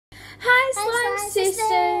Hi, slime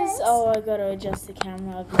sisters! Oh, I gotta adjust the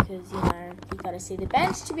camera because, you know, you gotta see the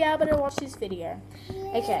bench to be able to watch this video. Yeah.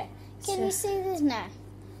 Okay. Can you see this? No.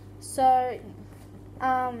 So,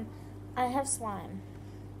 I have slime.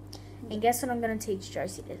 And guess what I'm gonna teach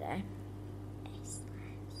Josie today?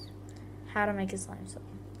 How to make a slime swirl.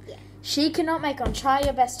 Yeah. She cannot make one. Try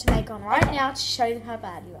your best to make one right now to show them how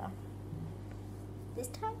bad you are. This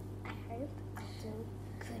time, I hope I'll do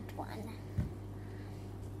a good one.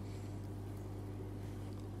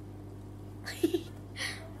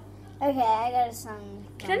 Okay, I got some.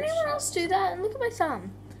 Can anyone else do that? And look at my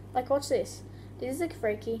thumb. Like, watch this. Does this look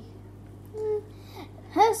freaky?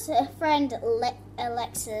 Her friend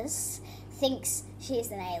Alexis thinks she's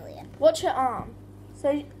an alien. Watch her arm.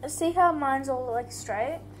 So, see how mine's all, like,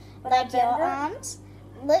 straight? When I Like your bend it? arms.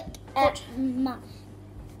 Look at mine.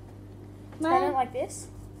 Turn it like this.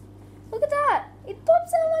 Look at that. It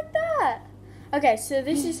pops out like that. Okay, so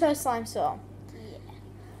this is her slime swirl. Yeah.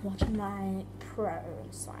 Watch my pro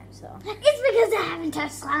slime swirl. It's because I haven't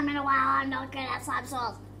touched slime in a while. I'm not good at slime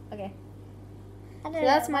swirls. Okay. So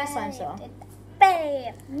that's my slime swirl.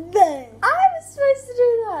 Bam! Bam! I was supposed to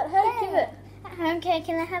do that. How do you give it? Okay,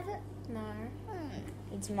 can I have it? No.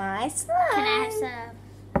 It's my slime. Can I have some?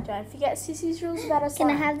 Don't forget Sissy's rules about her slime.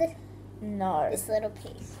 Can I have this? No. This little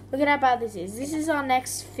piece. Look at how bad this is. This is our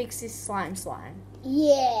next fix this slime.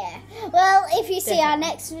 Yeah. Well, if you see our Definitely.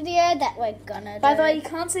 next video that we're gonna do. By the way, you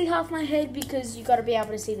can't see half my head because you got to be able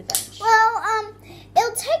to see the bench. Well,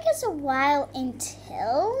 it'll take us a while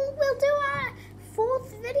until we'll do our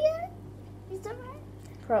 4th video. Is that right?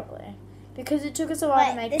 Probably. Because it took us a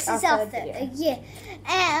while to make this our is our third third. video.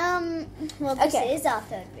 Yeah. Well, this Okay. is our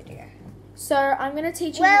 3rd video. So I'm going to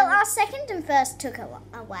teach you... Well, our 2nd and 1st took a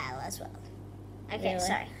while as well. Okay, Really?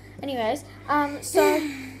 sorry. Anyways, so...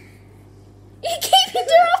 You keep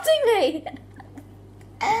interrupting me!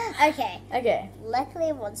 Okay. Okay. Luckily,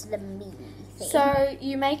 it was the me thing. So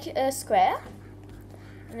you make a square,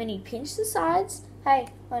 and then you pinch the sides. Hey,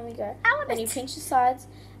 let me go. I want Then you pinch the sides,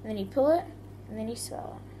 and then you pull it, and then you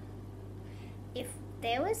swirl If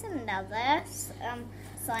there was another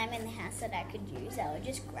slime in the house that I could use, I would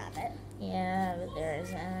just grab it. it. Yeah, but there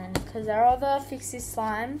isn't, because our other Fix This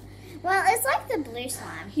slime. Well, it's like the blue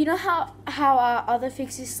slime. You know how our other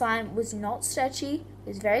Fix This slime was not stretchy? It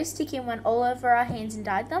was very sticky and went all over our hands and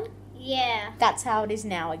dyed them? Yeah. That's how it is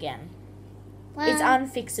now again. Well, It's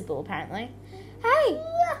unfixable, apparently. Hey!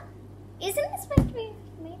 Isn't it supposed to be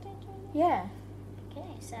made into? Yeah. Okay,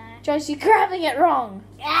 so. Josie, you're grabbing it wrong.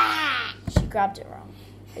 Ah! She grabbed it wrong.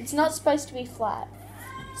 It's not supposed to be flat.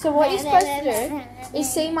 So what you're supposed to do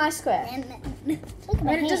is see my square. Look at I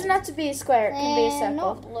my mean, it doesn't hands. have to be a square, it can be a They're circle.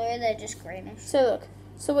 not blue, they're just greenish. So look,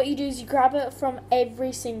 so what you do is you grab it from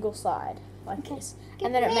every single side, like this.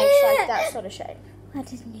 And then it Give makes me like it. that sort of shape. Why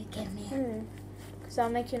didn't you give me? Because I'll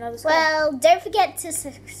make you another square. Well, don't forget to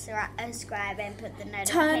subscribe and put the notification.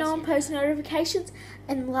 Turn on post notifications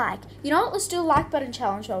and like. You know what, let's do a like button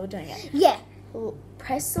challenge while we're doing it. Yeah.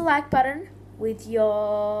 Press the like button with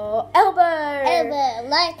your elbow. Elbow,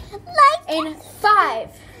 like. In 5,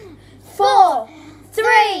 4,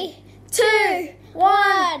 3, 2,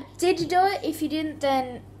 1. Did you do it? If you didn't,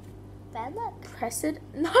 then Bad luck. press it.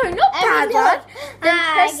 No, not bad no. luck. Then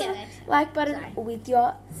I press get the it. like button Sorry. with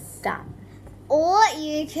your thumb. Or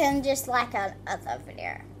you can just like our other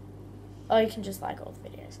video. Or you can just like all the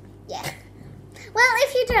videos. Yeah. Well,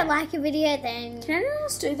 if you don't like a video, then. Can anyone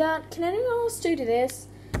else do that? Can anyone else do this?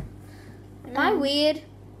 Am I weird?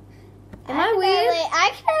 Am I weird?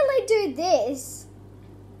 I can only do this.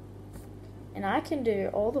 And I can do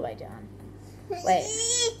all the way down.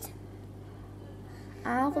 Wait.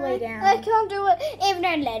 All the way down. I can't do it.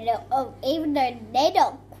 Even though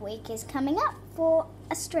NATO Week is coming up for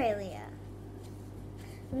Australia.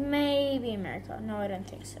 Maybe America. No, I don't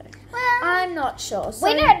think so. Well, I'm not sure. So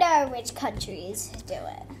we don't know which countries do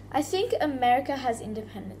it. I think America has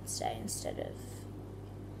Independence Day instead of.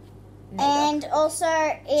 And also,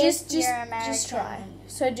 if you're American. Just try.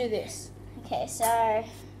 So do this. Okay, so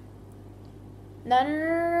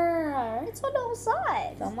No. it's on all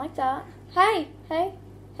sides. Thumb like that. Hey.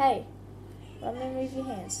 Let me move your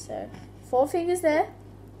hands. So 4 fingers there.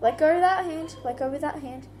 Let go of that hand. Let go with that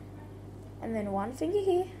hand. And then 1 finger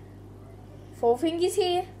here. 4 fingers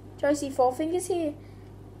here. Josie, 4 fingers here.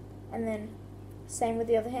 And then same with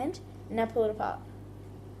the other hand. Now pull it apart.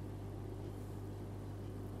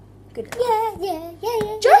 Good. Yeah.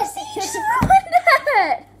 Josie, you should ruin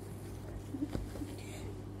that.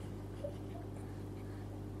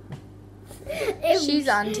 She's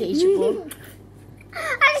unteachable.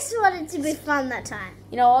 I just wanted to be fun that time.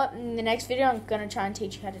 You know what? In the next video, I'm going to try and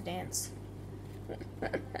teach you how to dance.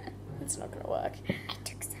 It's not gonna work. I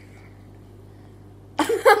took some.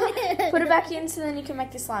 Put it back in so then you can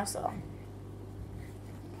make the slime swirl.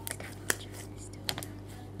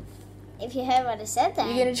 If you heard what I said then.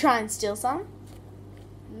 You're gonna try and steal some?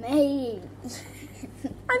 Maybe.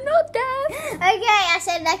 I'm not dead. Okay, I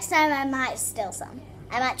said next time I might steal some.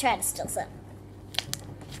 I might try to steal some.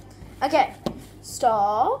 Okay,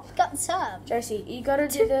 stop. Got some. Josie, you gotta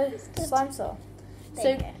do the slime swirl. There So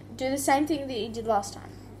you go. do the same thing that you did last time.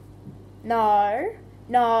 No.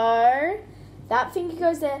 That finger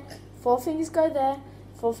goes there. 4 fingers go there.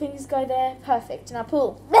 4 fingers go there. Perfect. Now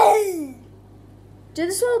pull. Do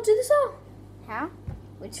the swirl. How?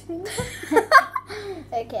 Which finger?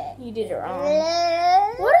 Okay. You did it wrong.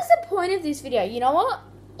 What is the point of this video? You know what?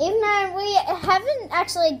 Even though we haven't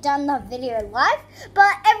actually done the video live,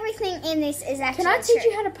 but everything in this is actually Can I teach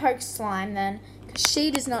true. you how to poke slime then? Because she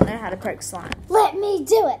does not know how to poke slime. Let me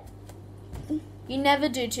do it. You never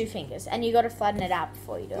do 2 fingers, and you got to flatten it out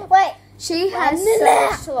before you do it. Wait. She has Flatten it so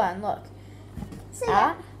out. much to learn. Look. See,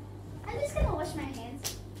 Out. I'm just gonna wash my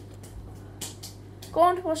hands. Go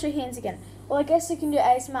on to wash your hands again. Well, I guess you can do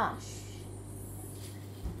ASMR.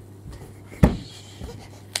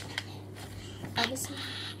 ASMR.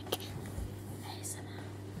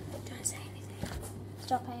 Don't say anything.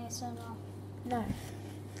 Stop ASMR. No.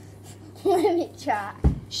 Let me try.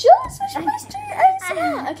 Sure, so we're supposed to do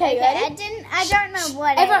ASMR. Okay, you ready? I don't know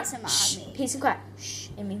what Everyone, ASMR shh, means. peace and quiet. Shh,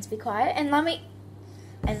 it means be quiet and let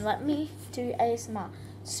me do ASMR.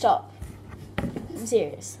 Stop. I'm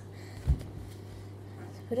serious.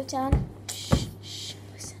 Put it down. Shh, shh,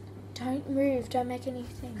 listen. Don't move. Don't make any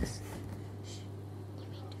things. Shh. You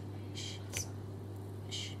mean don't move. Shh.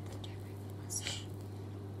 Shh. Don't move. Shh.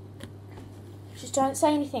 Just don't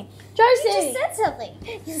say anything. Josie! You just said something.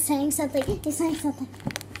 You're saying something. You're saying something.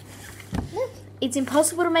 Look. It's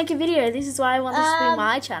impossible to make a video. This is why I want this to be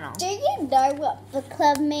my channel. Do you know what book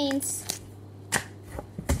club means?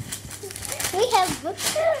 We have book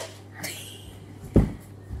club.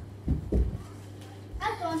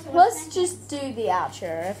 Let's just do the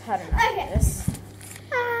outro. I've had enough Okay. of this.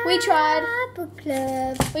 We tried. Book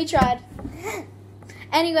club. We tried.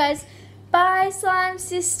 Anyways, bye, slime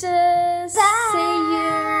sisters. Bye. See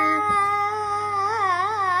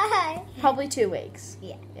you. Probably 2 weeks.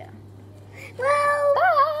 Yeah. Yeah. Well,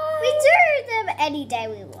 Bye. we do them any day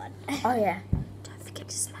we want. Oh yeah. Don't forget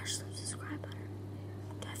to smash the subscribe button.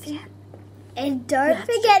 Don't forget. And don't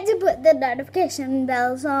forget to put the notification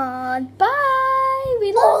bells on. Bye.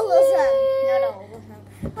 We love All of you. them. Not all of them.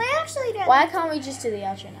 We actually don't. Why can't we just do the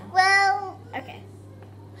outro now? Well, okay.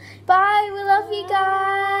 Bye. We love you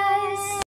guys.